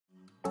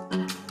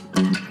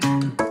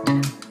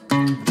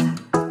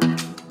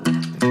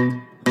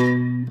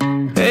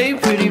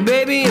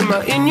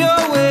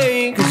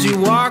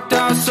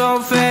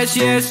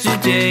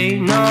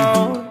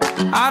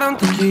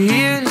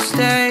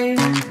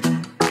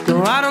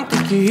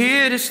you're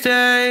here to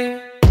stay.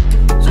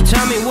 So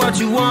tell me what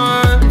you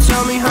want,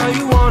 tell me how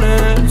you want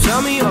it.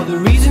 Tell me all the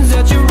reasons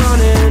that you're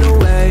running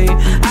away.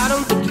 I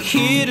don't think you're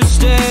here to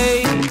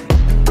stay.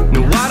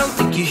 No, I don't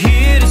think you're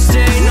here to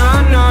stay.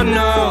 No, no,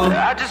 no.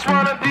 I just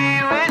wanna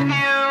be with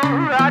you.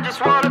 I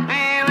just wanna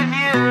be with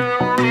you,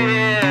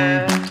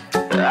 yeah.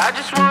 I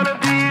just wanna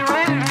be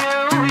with you.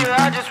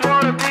 Yeah, I just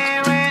wanna be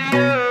with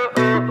you.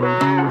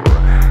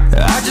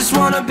 I just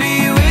wanna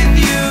be with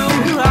you.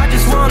 I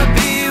just wanna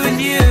be with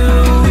you,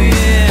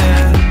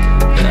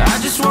 yeah. I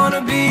just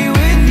wanna be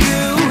with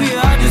you.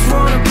 Yeah, I just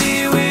wanna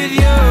be with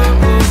you.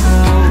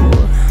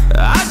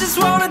 I just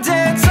wanna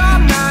dance all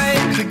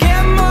night,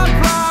 forget my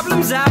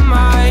problems, I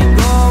might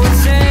go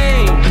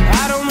insane.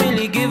 I don't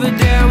really give a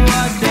damn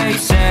what they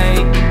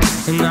say.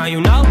 And now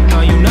you know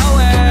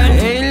it.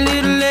 Hey,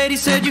 little lady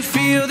said you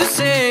feel the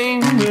same,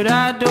 but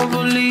I don't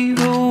believe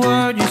a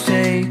word you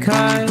say.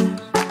 'Cause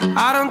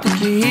I don't think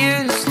you're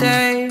here to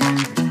stay.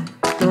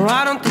 No,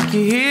 I don't think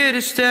you're here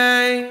to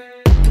stay.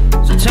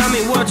 So tell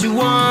me what you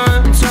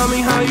want, tell me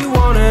how you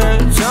want it.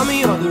 Tell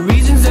me all the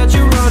reasons that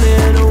you're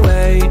running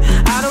away.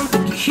 I don't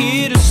think you're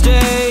here to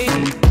stay.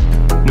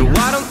 No,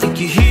 I don't think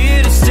you're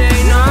here to stay.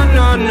 No,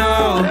 no, no.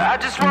 I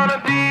just wanna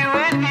be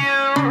with you.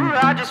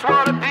 I just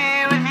wanna be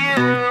with you,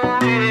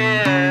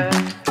 yeah.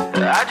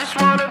 I just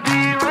wanna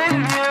be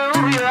with you.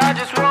 Yeah, I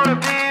just wanna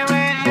be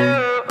with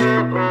you.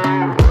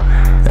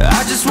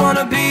 I just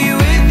wanna be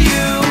with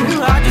you.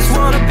 I just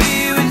wanna be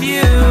with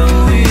you,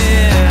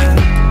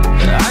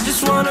 yeah. I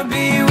just wanna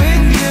be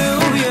with you.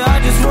 Yeah, I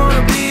just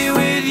wanna be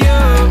with you.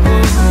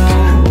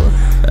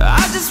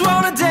 I just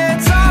wanna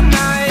dance all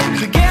night,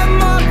 forget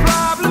my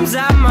problems,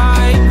 I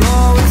might go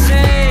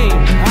insane.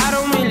 I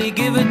don't really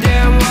give a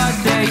damn what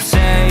they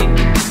say.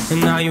 And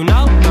now you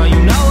know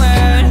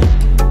it.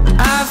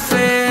 I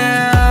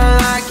feel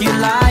like you're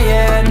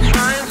lying,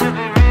 trying to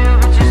be real,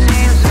 but you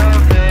seem so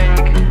fake.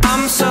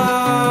 I'm so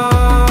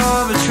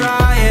over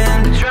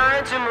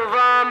trying to move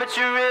on, but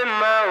you're in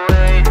my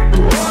way.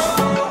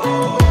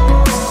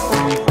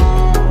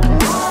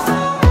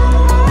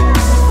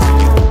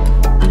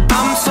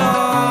 I'm so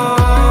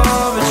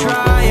over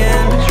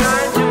trying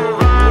to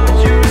move on, but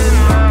you're in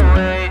my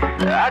way.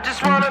 I just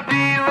wanna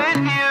be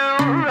with you.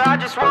 I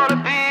just wanna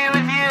be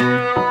with you,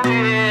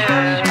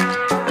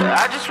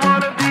 yeah. I just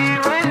wanna be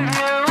with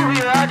you.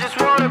 Yeah, I just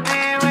wanna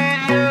be with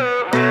you.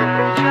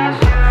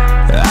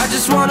 I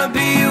just wanna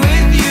be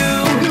with you.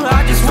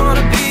 I just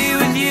wanna be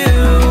with you,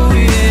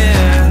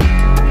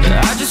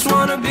 yeah. I just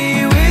wanna be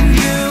with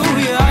you.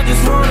 Yeah, I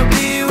just wanna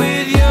be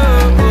with you.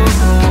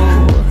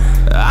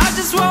 I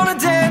just wanna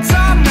dance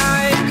all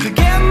night,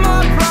 forget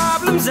my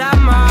problems, I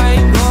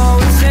might go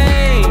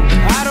insane.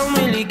 I don't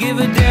really give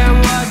a damn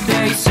what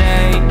they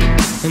say.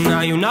 And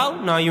now you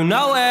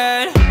know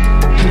it.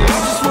 I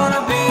just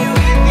wanna be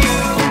with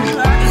you.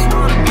 I just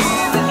wanna be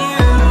with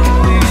you,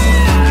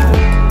 yeah.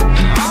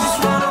 I just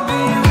wanna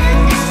be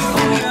with you.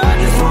 Yeah, I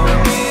just wanna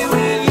be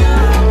with you.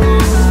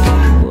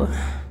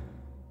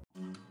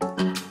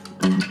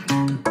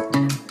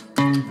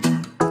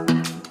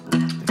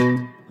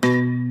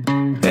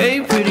 Hey,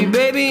 pretty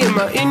baby, am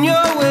I in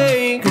your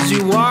way? 'Cause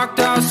you walked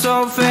out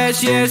so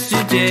fast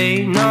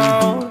yesterday.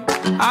 No,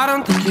 I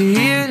don't think you're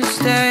here to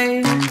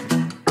stay.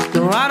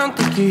 No, I don't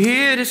think you're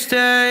here to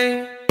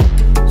stay.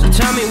 So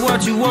tell me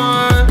what you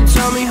want,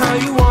 tell me how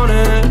you want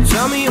it.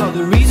 Tell me all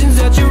the reasons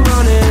that you're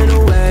running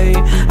away.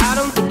 I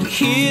don't think you're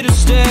here to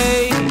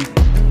stay.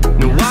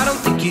 No, I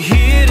don't think you're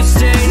here to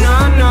stay. No,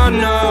 no,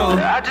 no.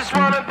 I just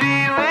wanna be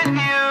with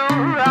you.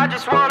 I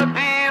just wanna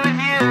be with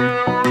you,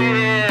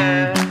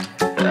 yeah.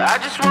 I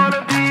just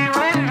wanna be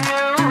with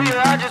you.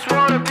 Yeah, I just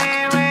wanna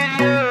be with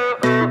you.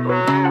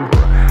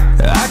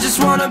 I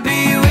just wanna be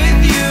with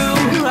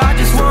you. I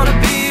just wanna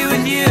be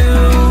with you,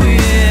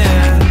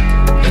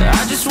 yeah.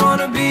 I just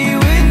wanna be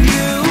with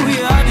you.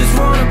 Yeah, I just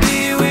wanna be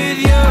with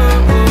you.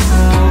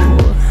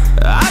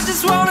 I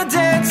just wanna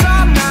dance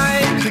all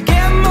night,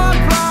 forget my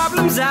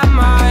problems, I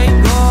might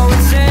go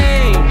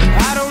insane.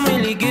 I don't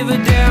really give a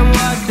damn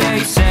what they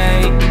say.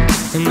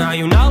 And now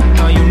you know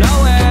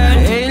it.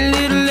 Hey,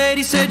 little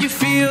lady said you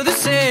feel the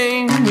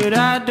same, but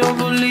I don't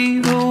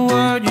believe a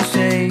word you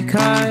say.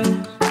 'Cause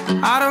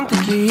I don't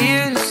think you're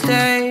here to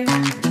stay.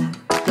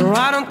 No,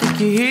 I don't think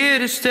you're here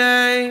to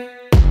stay.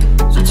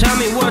 So tell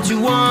me what you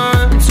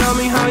want, tell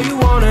me how you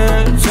want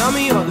it. Tell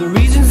me all the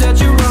reasons that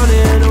you're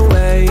running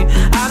away.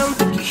 I don't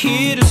think you're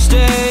here to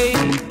stay.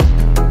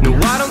 No,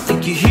 I don't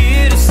think you're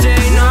here to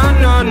stay. No,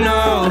 no,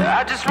 no.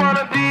 I just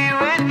wanna be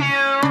with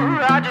you.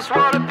 I just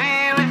wanna be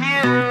with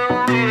you,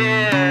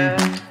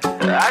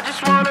 yeah. I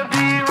just wanna